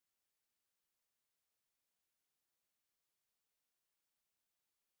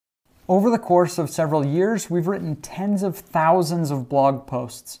Over the course of several years, we've written tens of thousands of blog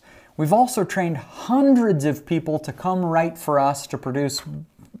posts. We've also trained hundreds of people to come write for us to produce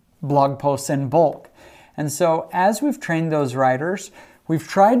blog posts in bulk. And so as we've trained those writers, we've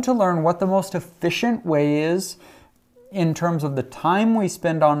tried to learn what the most efficient way is in terms of the time we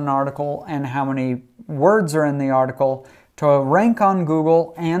spend on an article and how many words are in the article to rank on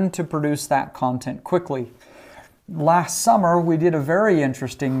Google and to produce that content quickly. Last summer, we did a very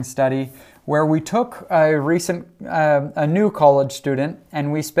interesting study where we took a new college student,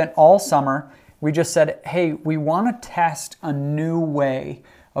 and we spent all summer, we just said, hey, we want to test a new way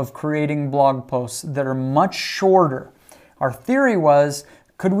of creating blog posts that are much shorter. Our theory was,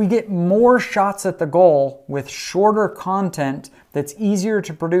 could we get more shots at the goal with shorter content that's easier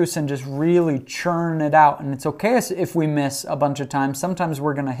to produce and just really churn it out? And it's okay if we miss a bunch of times. Sometimes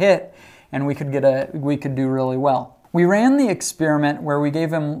we're going to hit and we could do really well. We ran the experiment where we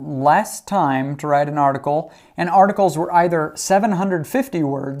gave him less time to write an article, and articles were either 750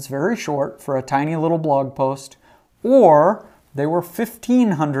 words, very short for a tiny little blog post, or they were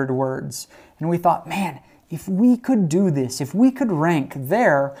 1,500 words. And we thought, man, if we could do this, if we could rank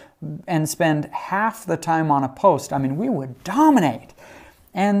there and spend half the time on a post, I mean, we would dominate.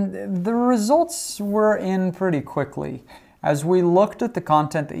 And the results were in pretty quickly. As we looked at the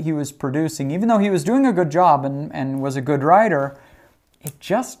content that he was producing, even though he was doing a good job and was a good writer, it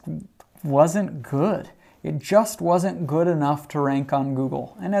just wasn't good. It just wasn't good enough to rank on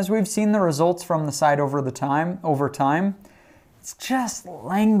Google. And as we've seen the results from the site over time, it's just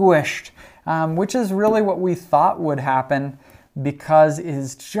languished, which is really what we thought would happen because it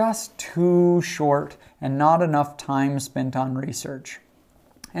is just too short and not enough time spent on research.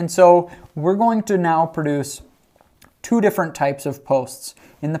 And so we're going to now produce two different types of posts.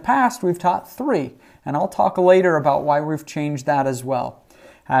 In the past, we've taught three, and I'll talk later about why we've changed that as well.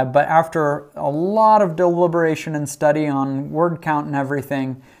 But after a lot of deliberation and study on word count and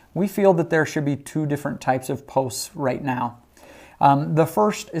everything, we feel that there should be two different types of posts right now. The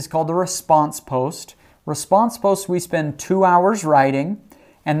first is called a response post. Response posts we spend 2 hours writing,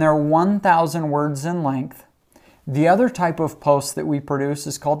 and they're 1,000 words in length. The other type of post that we produce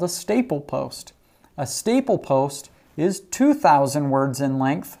is called a staple post. A staple post is 2,000 words in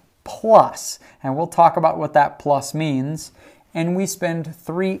length plus, and we'll talk about what that plus means, and we spend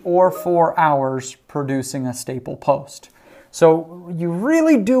 3 or 4 hours producing a staple post. So you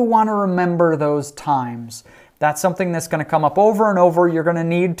really do want to remember those times. That's something that's going to come up over and over. You're going to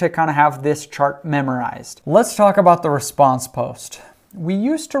need to kind of have this chart memorized. Let's talk about the response post. We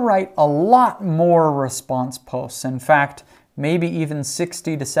used to write a lot more response posts. In fact, maybe even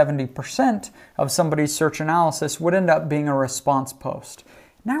 60 to 70% of somebody's search analysis would end up being a response post.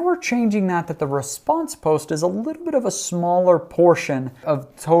 Now we're changing that the response post is a little bit of a smaller portion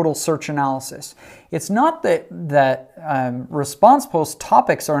of total search analysis. It's not that response post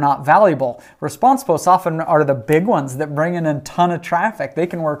topics are not valuable. Response posts often are the big ones that bring in a ton of traffic. They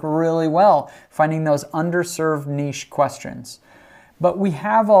can work really well finding those underserved niche questions. But we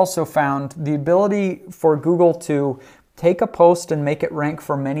have also found the ability for Google to take a post and make it rank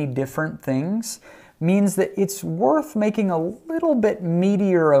for many different things means that it's worth making a little bit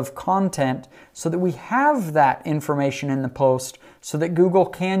meatier of content so that we have that information in the post so that Google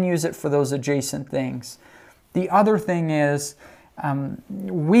can use it for those adjacent things. The other thing is,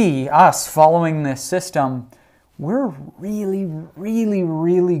 us following this system, we're really, really,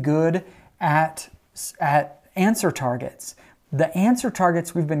 really good at answer targets. The answer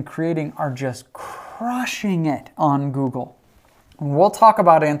targets we've been creating are just crushing it on Google. We'll talk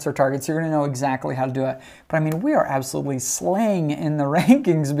about answer targets. You're going to know exactly how to do it. But I mean, we are absolutely slaying in the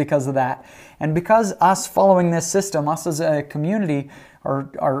rankings because of that. And because us following this system, us as a community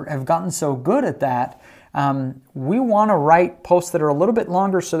have gotten so good at that, we want to write posts that are a little bit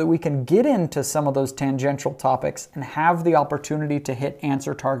longer so that we can get into some of those tangential topics and have the opportunity to hit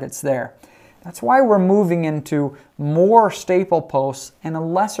answer targets there. That's why we're moving into more staple posts and a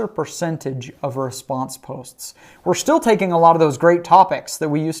lesser percentage of response posts. We're still taking a lot of those great topics that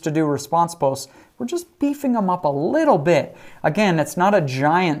we used to do response posts. We're just beefing them up a little bit. Again, it's not a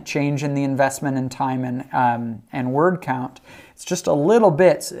giant change in the investment in time and word count. It's just a little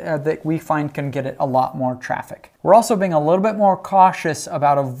bit that we find can get it a lot more traffic. We're also being a little bit more cautious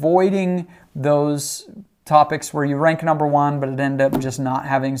about avoiding those topics where you rank number one, but it ended up just not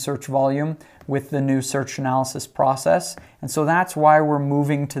having search volume with the new search analysis process. And so that's why we're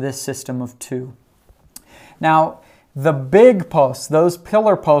moving to this system of 2. Now, the big posts, those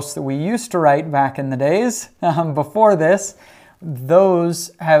pillar posts that we used to write back in the days before this,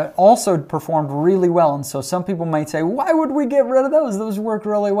 those have also performed really well. And so some people might say, why would we get rid of those? Those work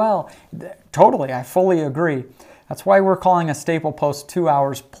really well. Totally, I fully agree. That's why we're calling a staple post 2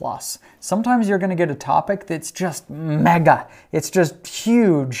 hours plus. Sometimes you're going to get a topic that's just mega. It's just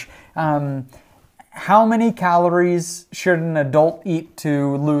huge. How many calories should an adult eat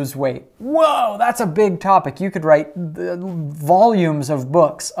to lose weight? Whoa, that's a big topic. You could write volumes of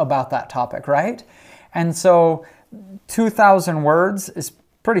books about that topic, right? And so 2,000 words is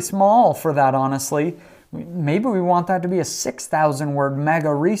pretty small for that, honestly. Maybe we want that to be a 6,000 word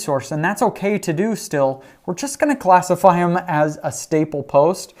mega resource, and that's okay to do still. We're just going to classify them as a staple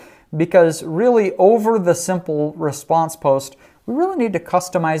post because really over the simple response post, we really need to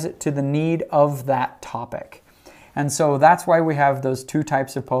customize it to the need of that topic. And so that's why we have those two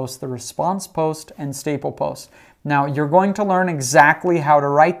types of posts, the response post and staple post. Now, you're going to learn exactly how to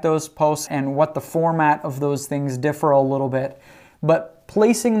write those posts and what the format of those things differ a little bit. But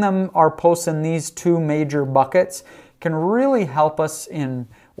placing our posts in these two major buckets can really help us in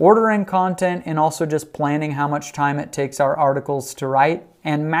ordering content and also just planning how much time it takes our articles to write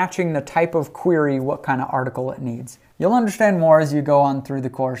and matching the type of query, what kind of article it needs. You'll understand more as you go on through the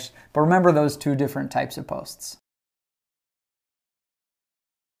course, but remember those two different types of posts.